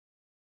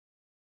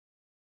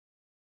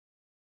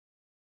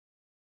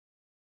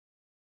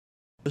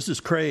This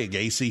is Craig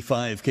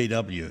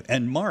AC5KW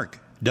and Mark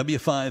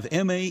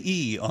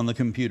W5MAE on the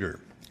computer.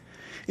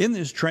 In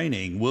this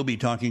training, we'll be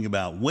talking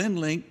about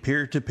WinLink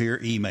peer-to-peer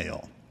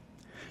email.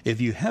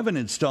 If you haven't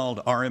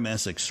installed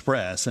RMS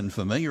Express and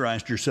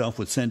familiarized yourself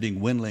with sending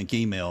WinLink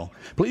email,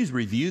 please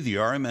review the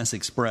RMS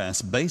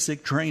Express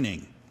basic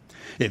training.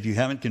 If you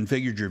haven't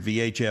configured your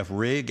VHF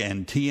rig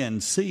and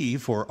TNC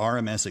for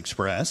RMS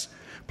Express,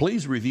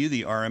 please review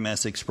the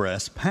RMS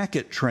Express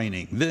packet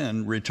training,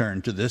 then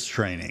return to this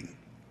training.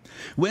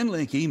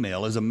 WinLink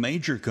email is a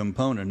major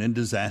component in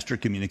disaster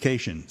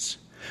communications.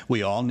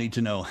 We all need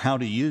to know how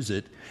to use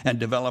it and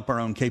develop our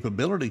own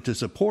capability to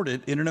support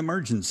it in an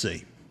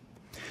emergency.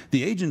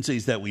 The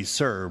agencies that we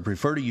serve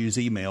prefer to use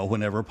email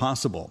whenever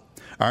possible.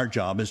 Our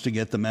job is to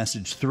get the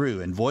message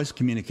through, and voice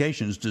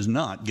communications does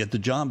not get the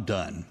job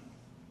done.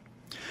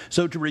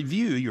 So to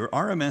review, your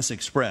RMS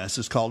Express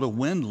is called a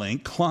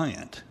WinLink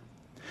client.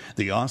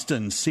 The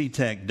Austin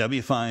CTEC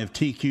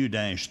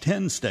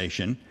W5TQ-10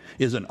 station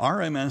is an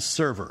RMS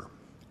server.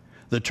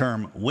 The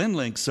term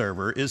WinLink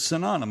server is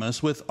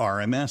synonymous with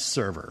RMS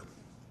server.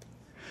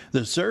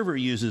 The server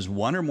uses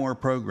one or more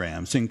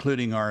programs,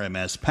 including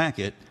RMS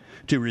Packet,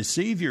 to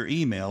receive your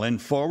email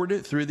and forward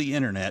it through the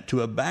internet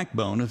to a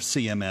backbone of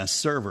CMS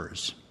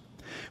servers.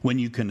 When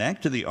you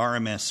connect to the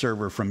RMS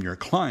server from your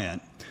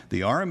client,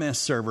 the RMS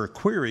server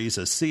queries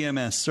a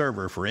CMS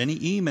server for any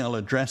email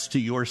addressed to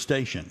your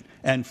station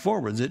and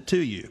forwards it to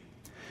you.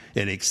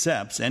 It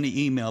accepts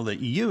any email that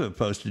you have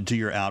posted to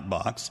your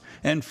outbox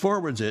and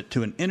forwards it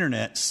to an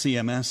internet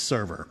CMS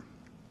server.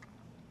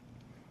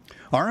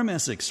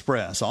 RMS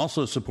Express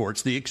also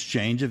supports the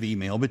exchange of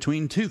email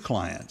between two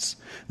clients.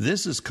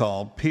 This is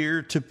called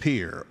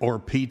peer-to-peer or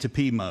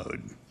P2P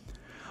mode.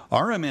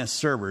 RMS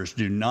servers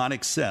do not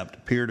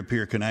accept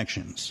peer-to-peer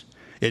connections.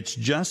 It's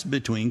just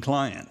between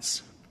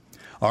clients.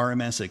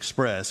 RMS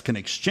Express can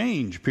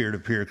exchange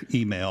peer-to-peer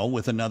email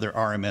with another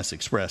RMS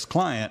Express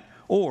client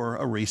or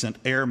a recent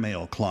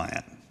airmail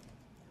client.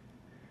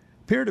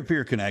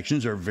 Peer-to-peer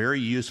connections are very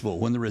useful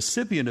when the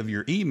recipient of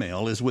your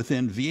email is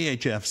within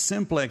VHF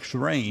simplex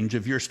range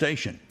of your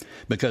station,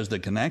 because the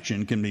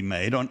connection can be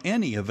made on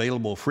any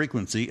available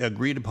frequency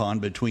agreed upon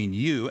between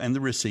you and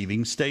the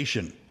receiving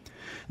station.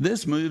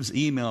 This moves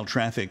email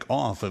traffic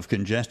off of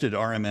congested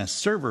RMS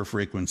server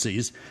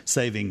frequencies,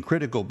 saving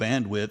critical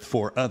bandwidth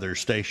for other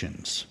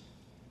stations.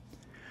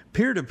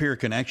 Peer-to-peer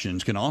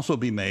connections can also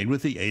be made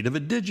with the aid of a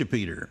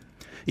digipeater.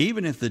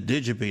 Even if the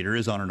digipeater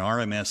is on an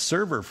RMS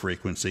server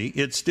frequency,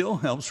 it still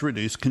helps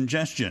reduce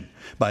congestion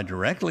by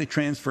directly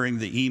transferring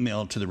the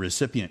email to the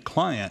recipient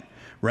client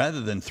rather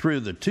than through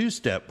the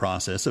two-step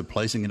process of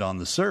placing it on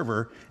the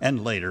server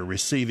and later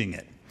receiving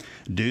it.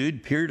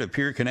 Dude,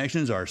 peer-to-peer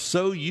connections are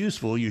so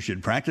useful you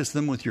should practice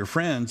them with your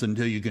friends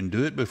until you can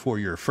do it before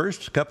your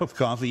first cup of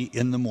coffee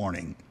in the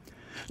morning.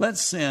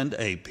 Let's send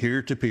a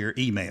peer-to-peer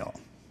email.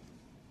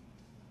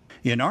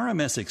 In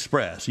RMS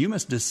Express, you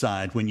must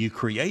decide when you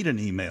create an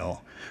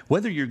email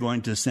whether you're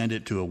going to send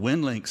it to a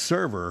WinLink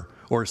server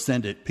or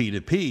send it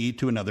P2P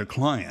to another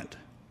client.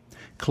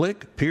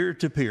 Click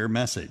Peer-to-Peer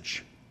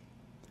Message.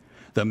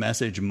 The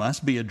message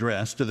must be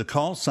addressed to the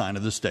call sign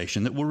of the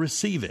station that will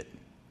receive it.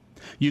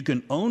 You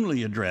can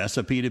only address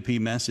a P2P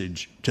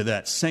message to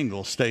that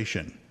single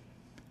station.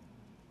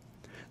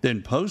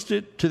 Then post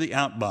it to the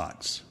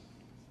outbox.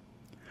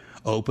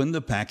 Open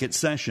the packet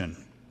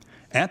session.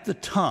 At the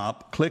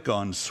top, click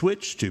on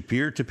Switch to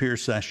Peer-to-Peer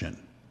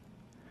Session.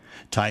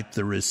 Type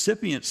the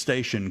recipient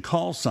station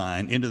call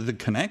sign into the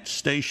Connect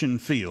Station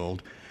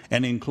field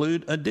and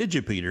include a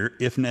digipeater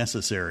if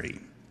necessary.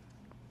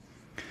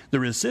 The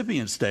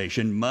recipient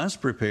station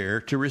must prepare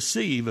to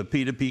receive a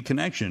P2P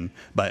connection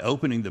by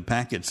opening the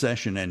packet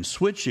session and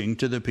switching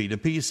to the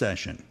P2P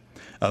session.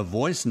 A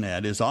voice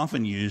net is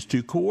often used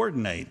to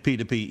coordinate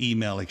P2P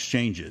email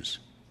exchanges.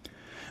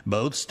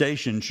 Both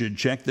stations should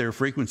check their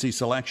frequency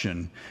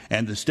selection,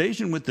 and the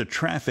station with the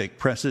traffic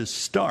presses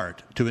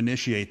Start to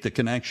initiate the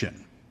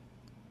connection.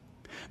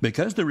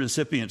 Because the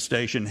recipient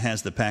station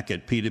has the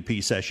packet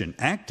P2P session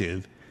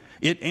active,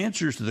 it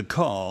answers the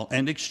call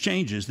and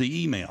exchanges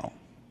the email.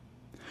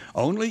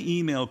 Only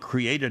email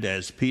created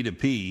as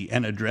P2P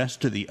and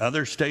addressed to the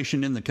other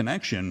station in the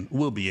connection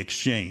will be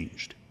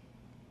exchanged.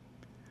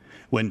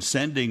 When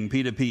sending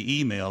P2P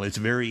email, it's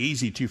very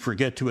easy to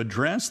forget to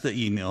address the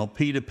email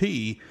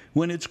P2P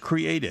when it's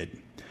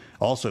created.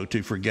 Also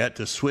to forget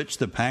to switch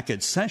the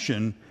packet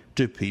session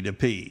to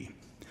P2P.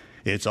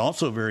 It's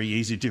also very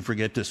easy to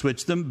forget to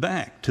switch them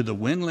back to the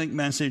WinLink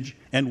message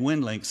and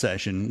WinLink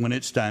session when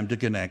it's time to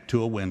connect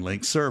to a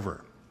WinLink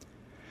server.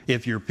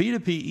 If your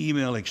P2P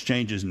email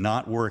exchange is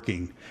not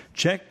working,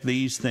 check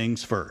these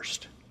things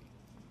first.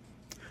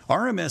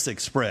 RMS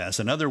Express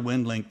and other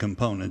WinLink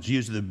components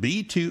use the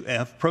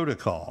B2F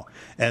protocol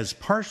as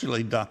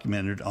partially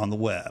documented on the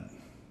web.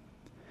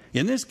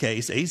 In this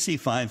case,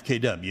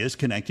 AC5KW is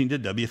connecting to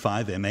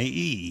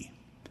W5MAE.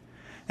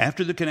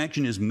 After the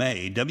connection is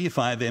made,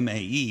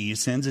 W5MAE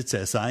sends its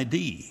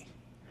SID.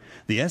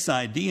 The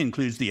SID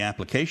includes the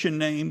application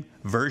name,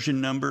 version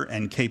number,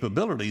 and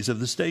capabilities of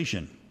the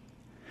station.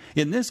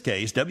 In this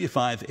case,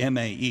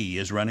 W5MAE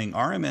is running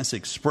RMS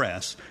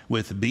Express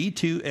with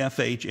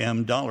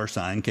B2FHM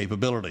 $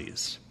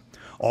 capabilities.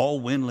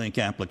 All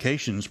WinLink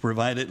applications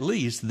provide at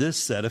least this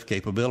set of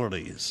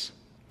capabilities.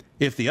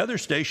 If the other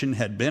station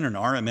had been an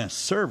RMS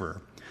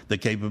server, the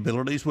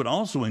capabilities would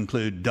also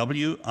include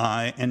W,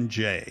 I, and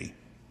J.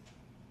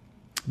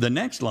 The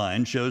next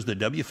line shows that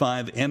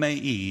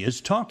W5MAE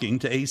is talking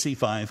to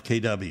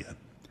AC5KW.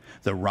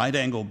 The right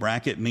angle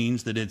bracket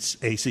means that it's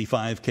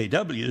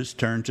AC5KW's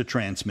turn to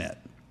transmit.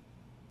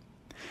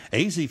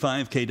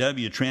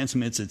 AC5KW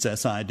transmits its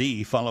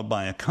SID followed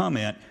by a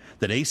comment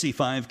that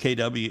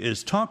AC5KW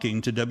is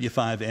talking to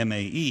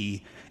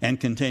W5MAE and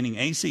containing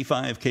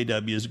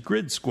AC5KW's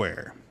grid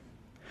square.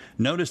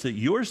 Notice that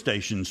your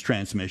station's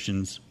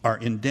transmissions are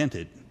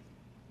indented.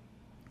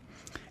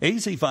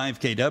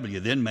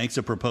 AC5KW then makes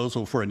a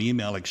proposal for an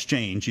email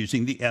exchange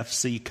using the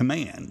FC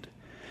command.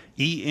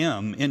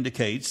 EM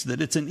indicates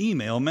that it's an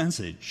email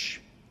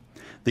message.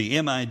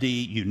 The MID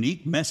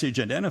unique message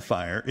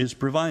identifier is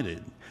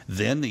provided.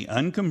 Then the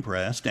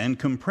uncompressed and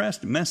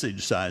compressed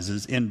message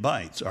sizes in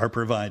bytes are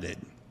provided.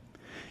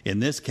 In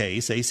this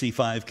case,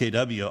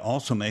 AC5KW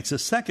also makes a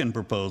second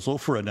proposal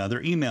for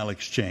another email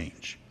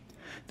exchange.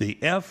 The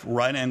F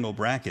right angle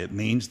bracket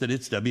means that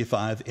it's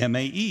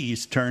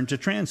W5MAE's turn to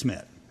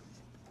transmit.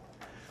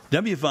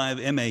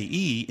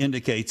 W5MAE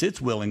indicates its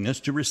willingness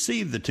to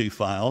receive the two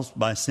files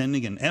by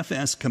sending an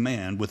FS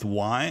command with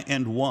Y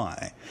and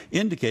Y,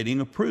 indicating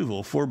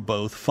approval for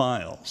both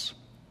files.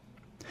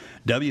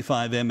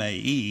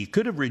 W5MAE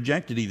could have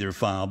rejected either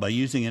file by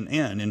using an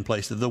N in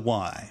place of the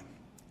Y.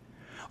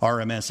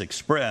 RMS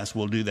Express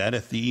will do that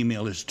if the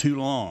email is too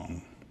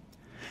long.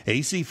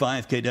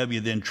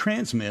 AC5KW then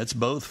transmits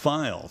both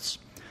files.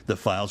 The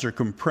files are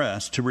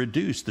compressed to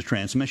reduce the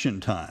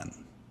transmission time.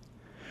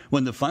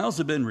 When the files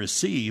have been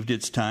received,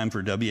 it's time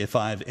for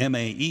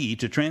W5MAE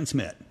to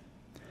transmit.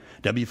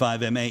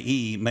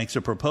 W5MAE makes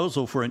a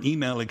proposal for an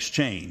email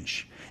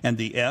exchange, and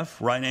the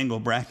F right angle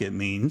bracket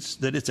means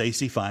that it's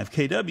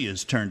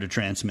AC5KW's turn to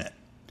transmit.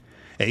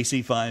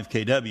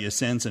 AC5KW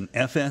sends an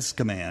FS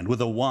command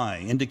with a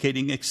Y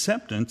indicating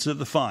acceptance of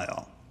the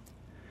file.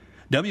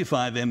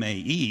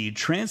 W5MAE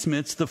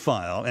transmits the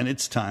file, and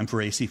it's time for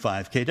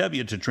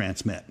AC5KW to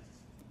transmit.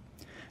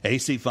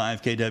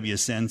 AC5KW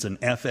sends an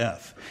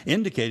FF,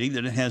 indicating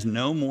that it has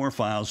no more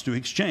files to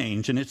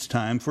exchange, and it's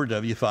time for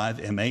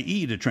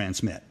W5MAE to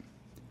transmit.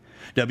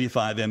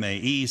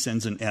 W5MAE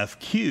sends an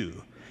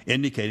FQ,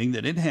 indicating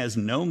that it has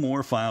no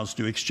more files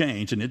to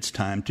exchange, and it's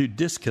time to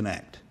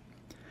disconnect.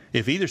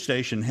 If either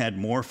station had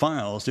more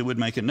files, it would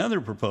make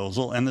another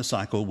proposal, and the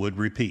cycle would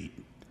repeat.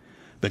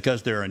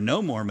 Because there are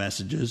no more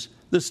messages,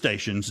 the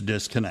stations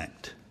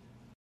disconnect.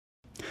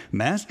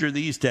 Master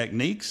these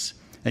techniques,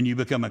 and you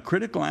become a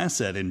critical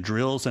asset in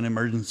drills and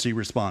emergency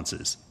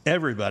responses.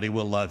 Everybody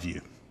will love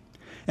you.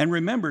 And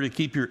remember to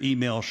keep your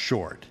email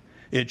short.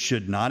 It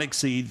should not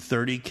exceed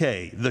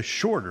 30K. The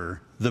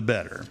shorter, the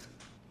better.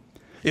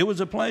 It was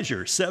a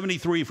pleasure.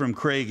 73 from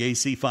Craig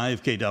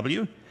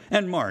AC5KW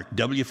and Mark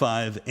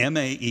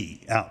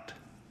W5MAE out.